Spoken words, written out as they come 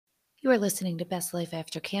You are listening to Best Life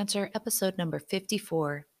After Cancer, episode number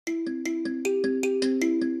 54.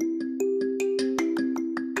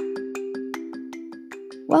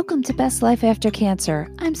 Welcome to Best Life After Cancer.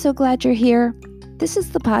 I'm so glad you're here. This is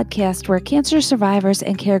the podcast where cancer survivors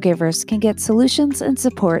and caregivers can get solutions and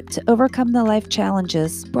support to overcome the life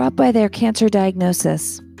challenges brought by their cancer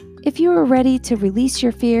diagnosis. If you are ready to release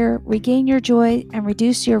your fear, regain your joy, and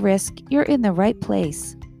reduce your risk, you're in the right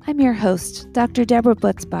place. I'm your host, Dr. Deborah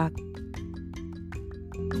Butzbach.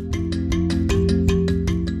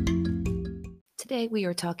 Today we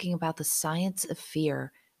are talking about the science of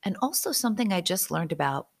fear, and also something I just learned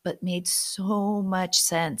about but made so much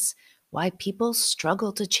sense: why people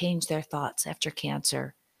struggle to change their thoughts after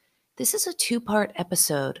cancer. This is a two-part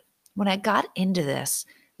episode. When I got into this,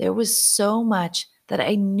 there was so much that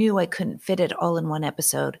I knew I couldn't fit it all in one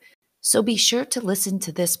episode, so be sure to listen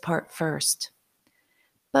to this part first.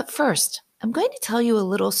 But first, I'm going to tell you a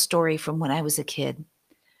little story from when I was a kid.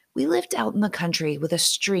 We lived out in the country with a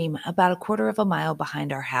stream about a quarter of a mile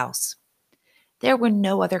behind our house. There were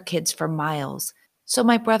no other kids for miles, so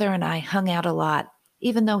my brother and I hung out a lot,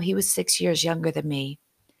 even though he was 6 years younger than me.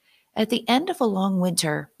 At the end of a long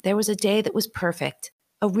winter, there was a day that was perfect,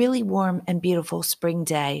 a really warm and beautiful spring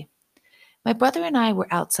day. My brother and I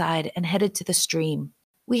were outside and headed to the stream.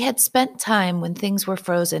 We had spent time when things were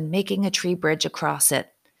frozen making a tree bridge across it.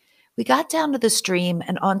 We got down to the stream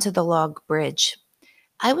and onto the log bridge.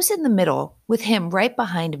 I was in the middle, with him right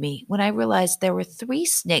behind me, when I realized there were 3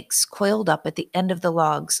 snakes coiled up at the end of the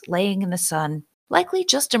logs, laying in the sun, likely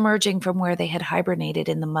just emerging from where they had hibernated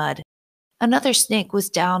in the mud. Another snake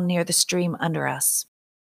was down near the stream under us.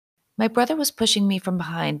 My brother was pushing me from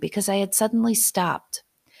behind because I had suddenly stopped.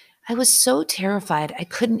 I was so terrified I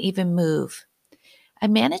couldn't even move. I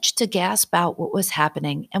managed to gasp out what was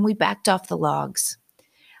happening, and we backed off the logs.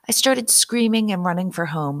 I started screaming and running for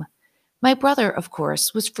home. My brother, of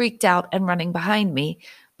course, was freaked out and running behind me,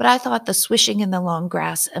 but I thought the swishing in the long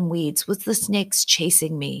grass and weeds was the snakes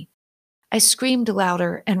chasing me. I screamed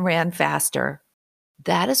louder and ran faster.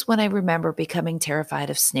 That is when I remember becoming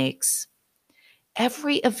terrified of snakes.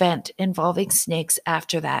 Every event involving snakes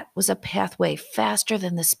after that was a pathway faster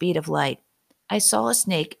than the speed of light. I saw a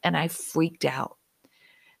snake and I freaked out.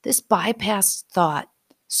 This bypassed thought,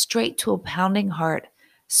 straight to a pounding heart,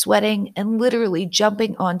 sweating and literally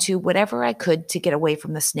jumping onto whatever I could to get away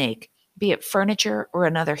from the snake, be it furniture or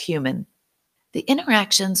another human. The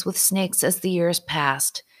interactions with snakes as the years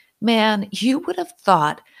passed, man, you would have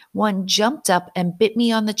thought one jumped up and bit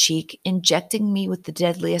me on the cheek, injecting me with the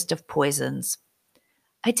deadliest of poisons.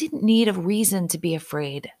 I didn't need a reason to be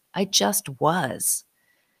afraid. I just was.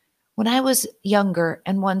 When I was younger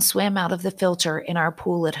and one swam out of the filter in our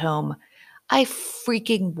pool at home, I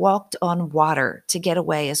freaking walked on water to get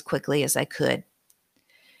away as quickly as I could.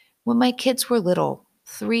 When my kids were little,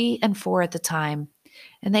 3 and 4 at the time,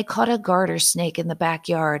 and they caught a garter snake in the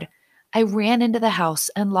backyard, I ran into the house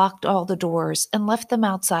and locked all the doors and left them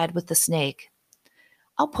outside with the snake.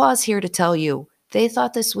 I'll pause here to tell you, they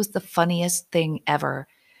thought this was the funniest thing ever.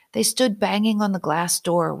 They stood banging on the glass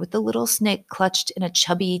door with the little snake clutched in a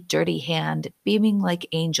chubby, dirty hand, beaming like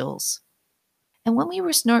angels. And when we were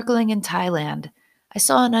snorkeling in Thailand, I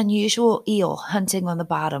saw an unusual eel hunting on the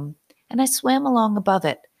bottom, and I swam along above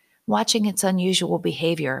it, watching its unusual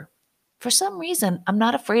behavior. For some reason, I'm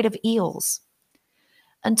not afraid of eels.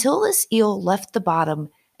 Until this eel left the bottom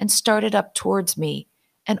and started up towards me,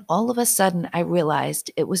 and all of a sudden I realized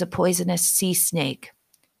it was a poisonous sea snake,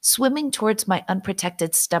 swimming towards my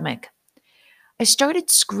unprotected stomach. I started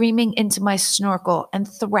screaming into my snorkel and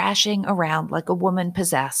thrashing around like a woman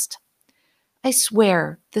possessed. I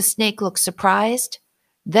swear, the snake looked surprised,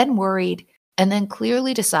 then worried, and then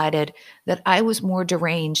clearly decided that I was more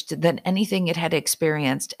deranged than anything it had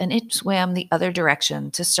experienced, and it swam the other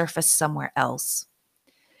direction to surface somewhere else.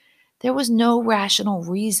 There was no rational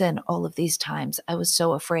reason all of these times I was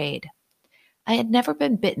so afraid. I had never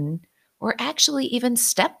been bitten or actually even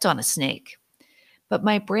stepped on a snake, but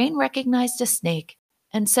my brain recognized a snake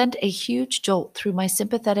and sent a huge jolt through my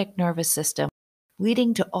sympathetic nervous system,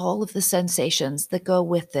 leading to all of the sensations that go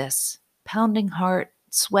with this: pounding heart,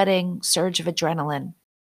 sweating, surge of adrenaline.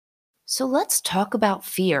 So let's talk about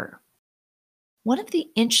fear. One of the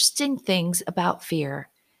interesting things about fear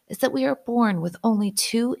is that we are born with only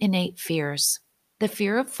 2 innate fears: the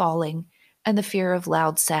fear of falling and the fear of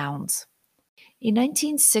loud sounds. A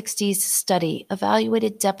 1960s study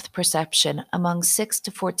evaluated depth perception among 6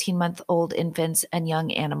 to 14-month-old infants and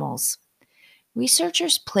young animals.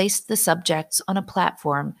 Researchers placed the subjects on a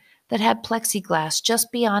platform that had plexiglass just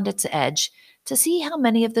beyond its edge to see how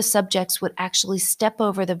many of the subjects would actually step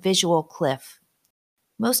over the visual cliff.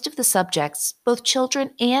 Most of the subjects, both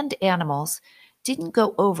children and animals, didn't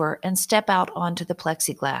go over and step out onto the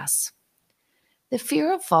plexiglass. The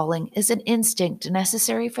fear of falling is an instinct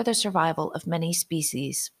necessary for the survival of many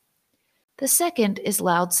species. The second is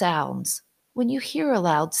loud sounds. When you hear a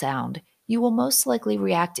loud sound, you will most likely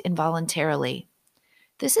react involuntarily.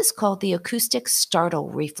 This is called the acoustic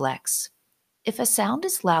startle reflex. If a sound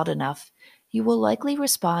is loud enough, you will likely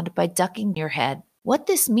respond by ducking your head. What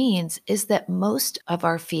this means is that most of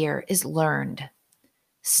our fear is learned.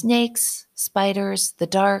 Snakes, spiders, the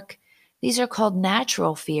dark, these are called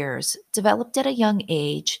natural fears, developed at a young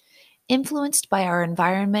age, influenced by our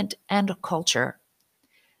environment and culture.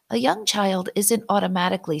 A young child isn't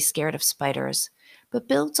automatically scared of spiders, but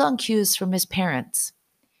builds on cues from his parents.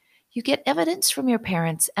 You get evidence from your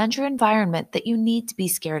parents and your environment that you need to be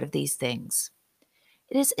scared of these things.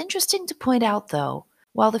 It is interesting to point out, though,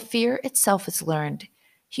 while the fear itself is learned,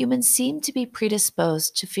 humans seem to be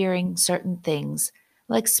predisposed to fearing certain things,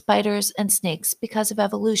 like spiders and snakes, because of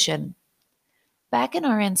evolution. Back in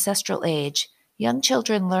our ancestral age, young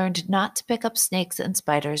children learned not to pick up snakes and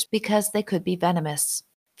spiders because they could be venomous.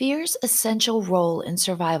 Fear's essential role in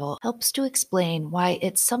survival helps to explain why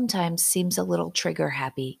it sometimes seems a little trigger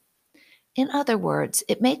happy. In other words,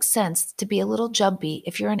 it makes sense to be a little jumpy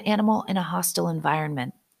if you're an animal in a hostile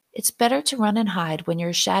environment. It's better to run and hide when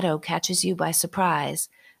your shadow catches you by surprise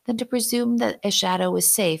than to presume that a shadow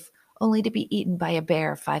is safe only to be eaten by a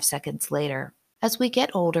bear 5 seconds later. As we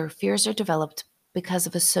get older, fears are developed because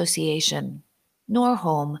of association.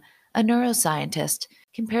 Norholm, a neuroscientist,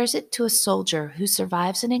 compares it to a soldier who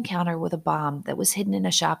survives an encounter with a bomb that was hidden in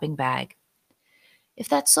a shopping bag. If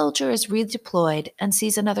that soldier is redeployed and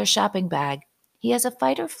sees another shopping bag, he has a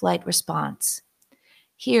fight or flight response.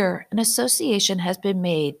 Here, an association has been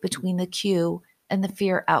made between the cue and the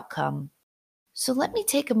fear outcome. So let me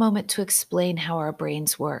take a moment to explain how our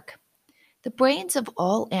brains work. The brains of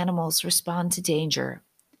all animals respond to danger.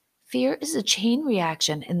 Fear is a chain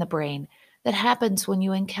reaction in the brain that happens when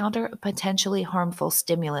you encounter a potentially harmful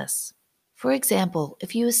stimulus. For example,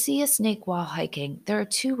 if you see a snake while hiking, there are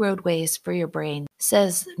two roadways for your brain,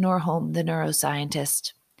 says Norholm, the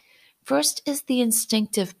neuroscientist. First is the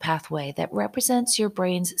instinctive pathway that represents your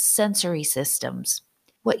brain's sensory systems.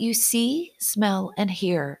 What you see, smell, and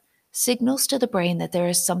hear signals to the brain that there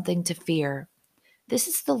is something to fear. This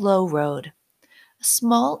is the low road. A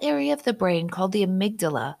small area of the brain called the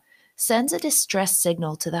amygdala sends a distress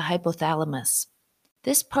signal to the hypothalamus.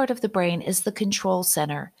 This part of the brain is the control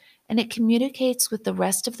center, and it communicates with the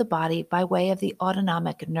rest of the body by way of the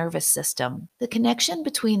autonomic nervous system. The connection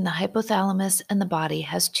between the hypothalamus and the body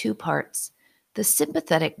has two parts: the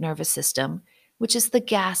sympathetic nervous system, which is the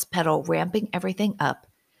gas pedal ramping everything up,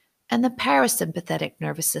 and the parasympathetic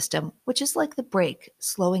nervous system, which is like the brake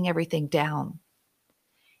slowing everything down.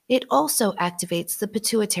 It also activates the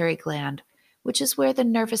pituitary gland, which is where the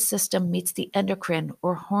nervous system meets the endocrine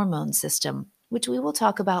or hormone system, which we will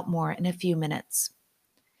talk about more in a few minutes.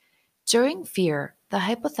 During fear, the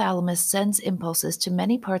hypothalamus sends impulses to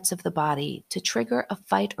many parts of the body to trigger a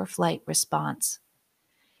fight or flight response.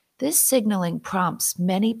 This signaling prompts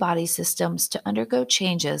many body systems to undergo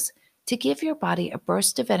changes to give your body a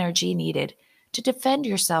burst of energy needed to defend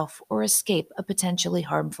yourself or escape a potentially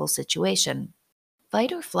harmful situation.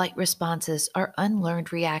 Fight or flight responses are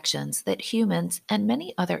unlearned reactions that humans and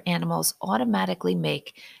many other animals automatically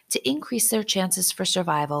make to increase their chances for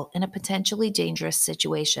survival in a potentially dangerous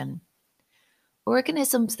situation.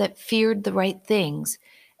 Organisms that feared the right things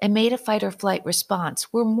and made a fight or flight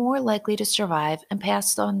response were more likely to survive and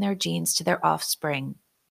passed on their genes to their offspring.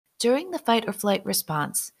 During the fight or flight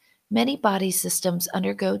response, many body systems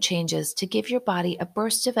undergo changes to give your body a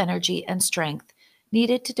burst of energy and strength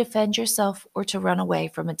needed to defend yourself or to run away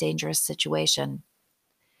from a dangerous situation.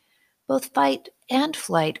 Both fight and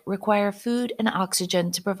flight require food and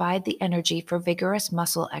oxygen to provide the energy for vigorous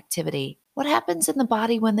muscle activity. What happens in the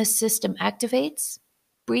body when this system activates?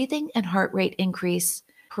 Breathing and heart rate increase,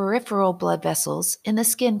 peripheral blood vessels, in the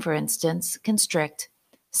skin for instance, constrict,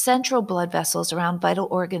 central blood vessels around vital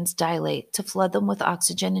organs dilate to flood them with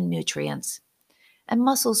oxygen and nutrients, and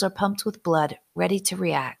muscles are pumped with blood, ready to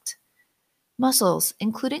react. Muscles,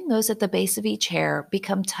 including those at the base of each hair,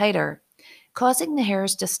 become tighter, causing the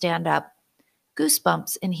hairs to stand up.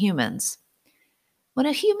 Goosebumps in humans. When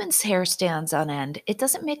a human's hair stands on end, it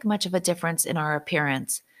doesn't make much of a difference in our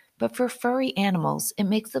appearance, but for furry animals, it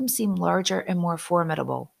makes them seem larger and more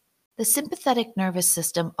formidable. The sympathetic nervous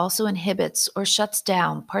system also inhibits or shuts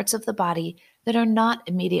down parts of the body that are not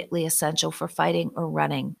immediately essential for fighting or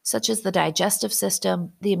running, such as the digestive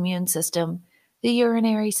system, the immune system, the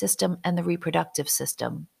urinary system, and the reproductive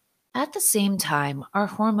system. At the same time, our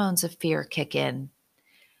hormones of fear kick in.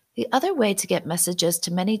 The other way to get messages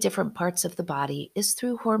to many different parts of the body is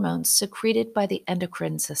through hormones secreted by the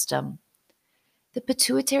endocrine system. The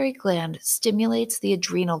pituitary gland stimulates the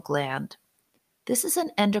adrenal gland. This is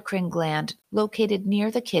an endocrine gland located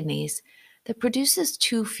near the kidneys that produces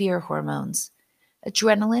two fear hormones,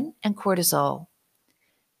 adrenaline and cortisol.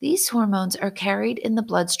 These hormones are carried in the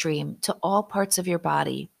bloodstream to all parts of your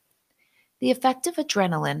body. The effect of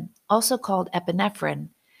adrenaline, also called epinephrine,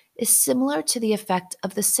 is similar to the effect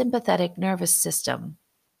of the sympathetic nervous system.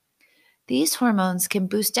 These hormones can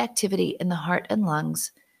boost activity in the heart and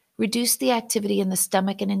lungs, reduce the activity in the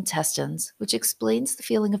stomach and intestines, which explains the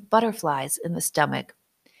feeling of butterflies in the stomach,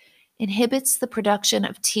 inhibits the production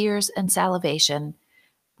of tears and salivation,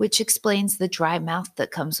 which explains the dry mouth that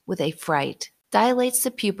comes with a fright, dilates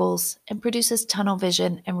the pupils, and produces tunnel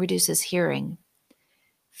vision and reduces hearing.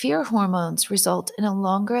 Fear hormones result in a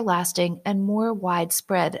longer lasting and more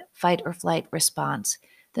widespread fight or flight response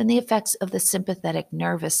than the effects of the sympathetic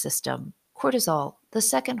nervous system. Cortisol, the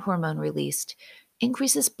second hormone released,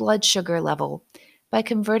 increases blood sugar level by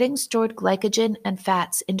converting stored glycogen and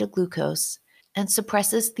fats into glucose and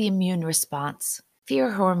suppresses the immune response.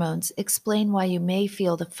 Fear hormones explain why you may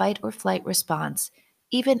feel the fight or flight response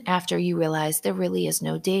even after you realize there really is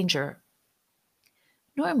no danger.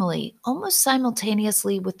 Normally, almost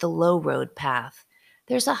simultaneously with the low road path,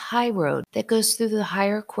 there's a high road that goes through the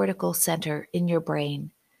higher cortical center in your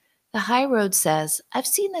brain. The high road says, I've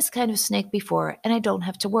seen this kind of snake before and I don't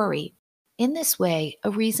have to worry. In this way,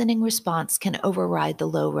 a reasoning response can override the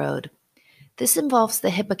low road. This involves the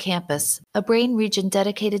hippocampus, a brain region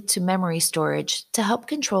dedicated to memory storage to help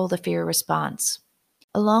control the fear response.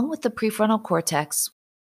 Along with the prefrontal cortex,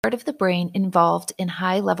 part of the brain involved in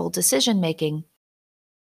high-level decision-making,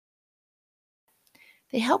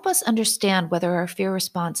 they help us understand whether our fear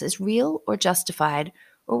response is real or justified,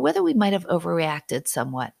 or whether we might have overreacted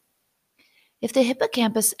somewhat. If the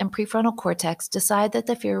hippocampus and prefrontal cortex decide that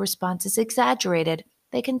the fear response is exaggerated,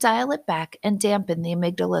 they can dial it back and dampen the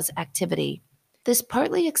amygdala's activity. This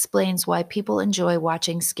partly explains why people enjoy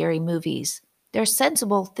watching scary movies. Their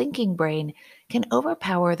sensible, thinking brain can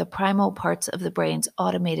overpower the primal parts of the brain's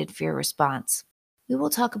automated fear response. We will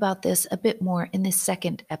talk about this a bit more in the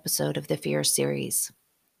second episode of the Fear series.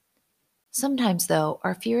 Sometimes, though,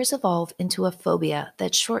 our fears evolve into a phobia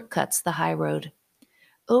that shortcuts the high road.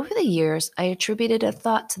 Over the years, I attributed a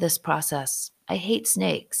thought to this process. I hate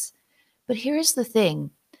snakes. But here's the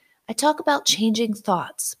thing. I talk about changing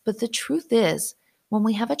thoughts, but the truth is, when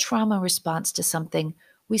we have a trauma response to something,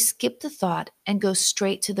 we skip the thought and go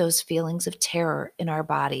straight to those feelings of terror in our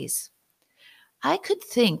bodies. I could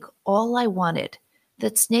think all I wanted,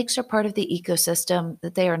 that snakes are part of the ecosystem,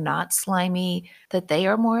 that they are not slimy, that they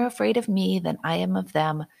are more afraid of me than I am of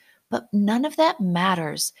them, but none of that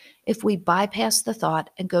matters if we bypass the thought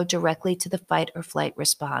and go directly to the fight or flight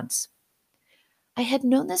response. I had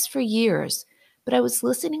known this for years, but I was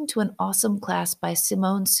listening to an awesome class by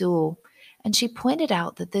Simone Sewell, and she pointed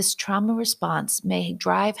out that this trauma response may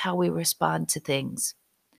drive how we respond to things.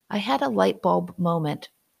 I had a light bulb moment.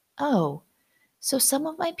 Oh, so some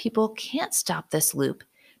of my people can't stop this loop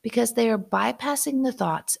because they are bypassing the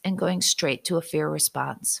thoughts and going straight to a fear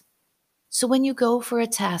response. So when you go for a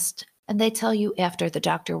test and they tell you after the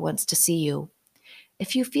doctor wants to see you,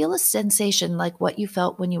 if you feel a sensation like what you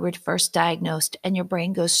felt when you were first diagnosed and your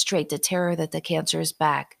brain goes straight to terror that the cancer is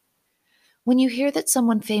back, when you hear that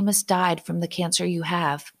someone famous died from the cancer you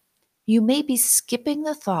have, you may be skipping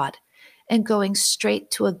the thought and going straight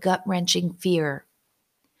to a gut-wrenching fear.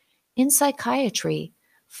 In psychiatry,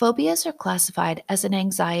 phobias are classified as an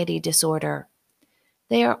anxiety disorder.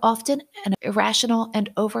 They are often an irrational and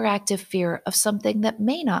overactive fear of something that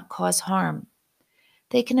may not cause harm.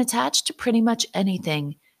 They can attach to pretty much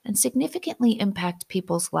anything and significantly impact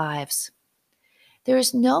people's lives. There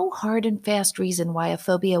is no hard and fast reason why a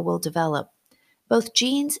phobia will develop. Both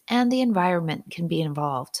genes and the environment can be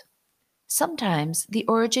involved. Sometimes the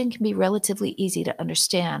origin can be relatively easy to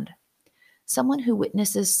understand. Someone who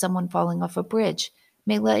witnesses someone falling off a bridge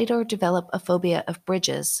may later develop a phobia of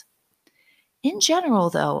bridges. In general,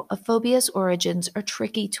 though, a phobia's origins are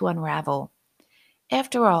tricky to unravel.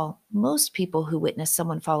 After all, most people who witness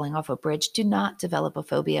someone falling off a bridge do not develop a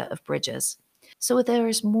phobia of bridges, so there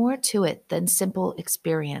is more to it than simple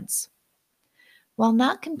experience. While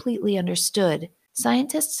not completely understood,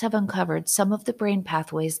 scientists have uncovered some of the brain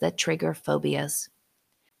pathways that trigger phobias.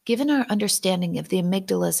 Given our understanding of the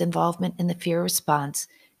amygdala's involvement in the fear response,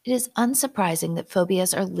 it is unsurprising that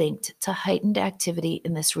phobias are linked to heightened activity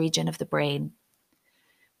in this region of the brain.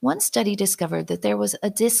 One study discovered that there was a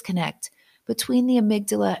disconnect between the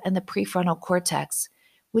amygdala and the prefrontal cortex,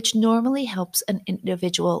 which normally helps an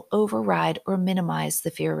individual override or minimize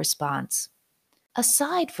the fear response.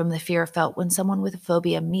 Aside from the fear felt when someone with a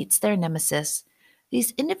phobia meets their nemesis,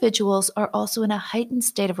 these individuals are also in a heightened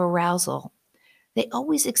state of arousal. They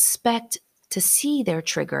always expect to see their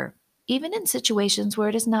trigger, even in situations where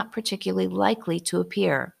it is not particularly likely to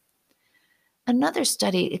appear. Another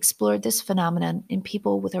study explored this phenomenon in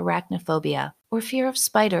people with arachnophobia, or fear of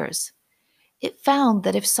spiders. It found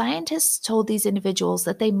that if scientists told these individuals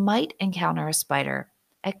that they might encounter a spider,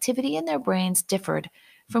 activity in their brains differed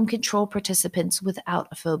from control participants without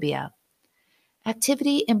a phobia.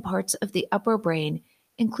 Activity in parts of the upper brain,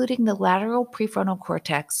 including the lateral prefrontal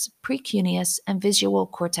cortex, precuneus, and visual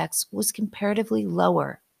cortex, was comparatively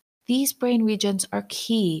lower. These brain regions are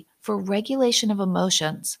key for regulation of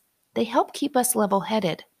emotions. They help keep us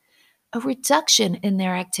level-headed. A reduction in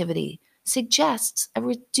their activity suggests a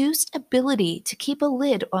reduced ability to keep a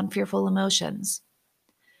lid on fearful emotions.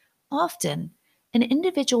 Often, an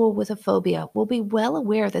individual with a phobia will be well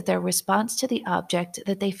aware that their response to the object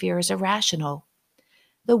that they fear is irrational.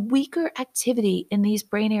 The weaker activity in these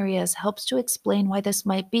brain areas helps to explain why this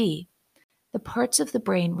might be. The parts of the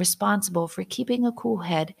brain responsible for keeping a cool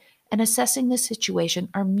head and assessing the situation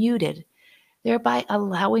are muted, thereby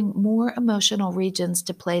allowing more emotional regions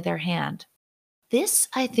to play their hand. This,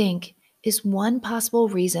 I think, is one possible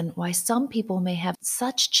reason why some people may have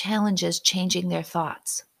such challenges changing their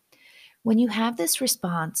thoughts. When you have this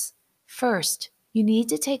response, first, you need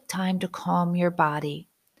to take time to calm your body.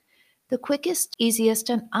 The quickest,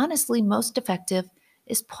 easiest, and honestly most effective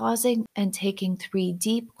is pausing and taking 3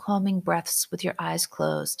 deep, calming breaths with your eyes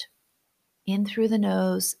closed. In through the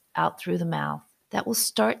nose, out through the mouth. That will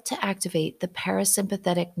start to activate the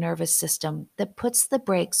parasympathetic nervous system that puts the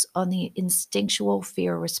brakes on the instinctual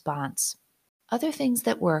fear response. Other things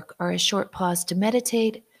that work are a short pause to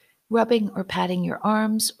meditate, rubbing or patting your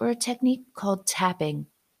arms, or a technique called tapping.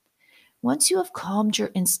 Once you have calmed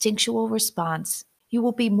your instinctual response, you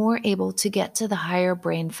will be more able to get to the higher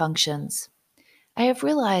brain functions. I have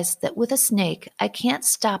realized that with a snake, I can't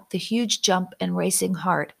stop the huge jump and racing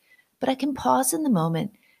heart, but I can pause in the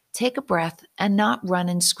moment, take a breath, and not run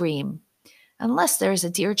and scream. Unless there is a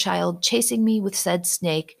dear child chasing me with said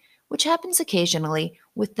snake, which happens occasionally,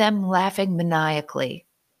 with them laughing maniacally.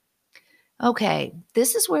 Okay,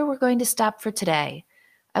 this is where we're going to stop for today.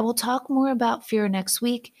 I will talk more about fear next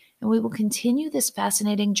week, and we will continue this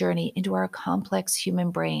fascinating journey into our complex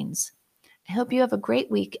human brains. I hope you have a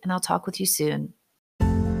great week, and I'll talk with you soon.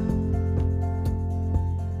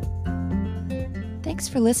 Thanks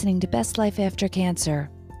for listening to Best Life After Cancer.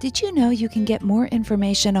 Did you know you can get more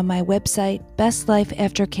information on my website,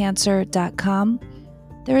 bestlifeaftercancer.com?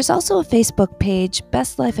 There is also a Facebook page,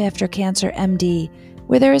 Best Life After Cancer MD,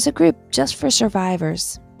 where there is a group just for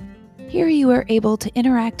survivors. Here you are able to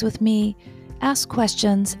interact with me, ask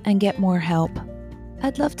questions, and get more help.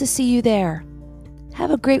 I'd love to see you there. Have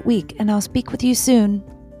a great week, and I'll speak with you soon.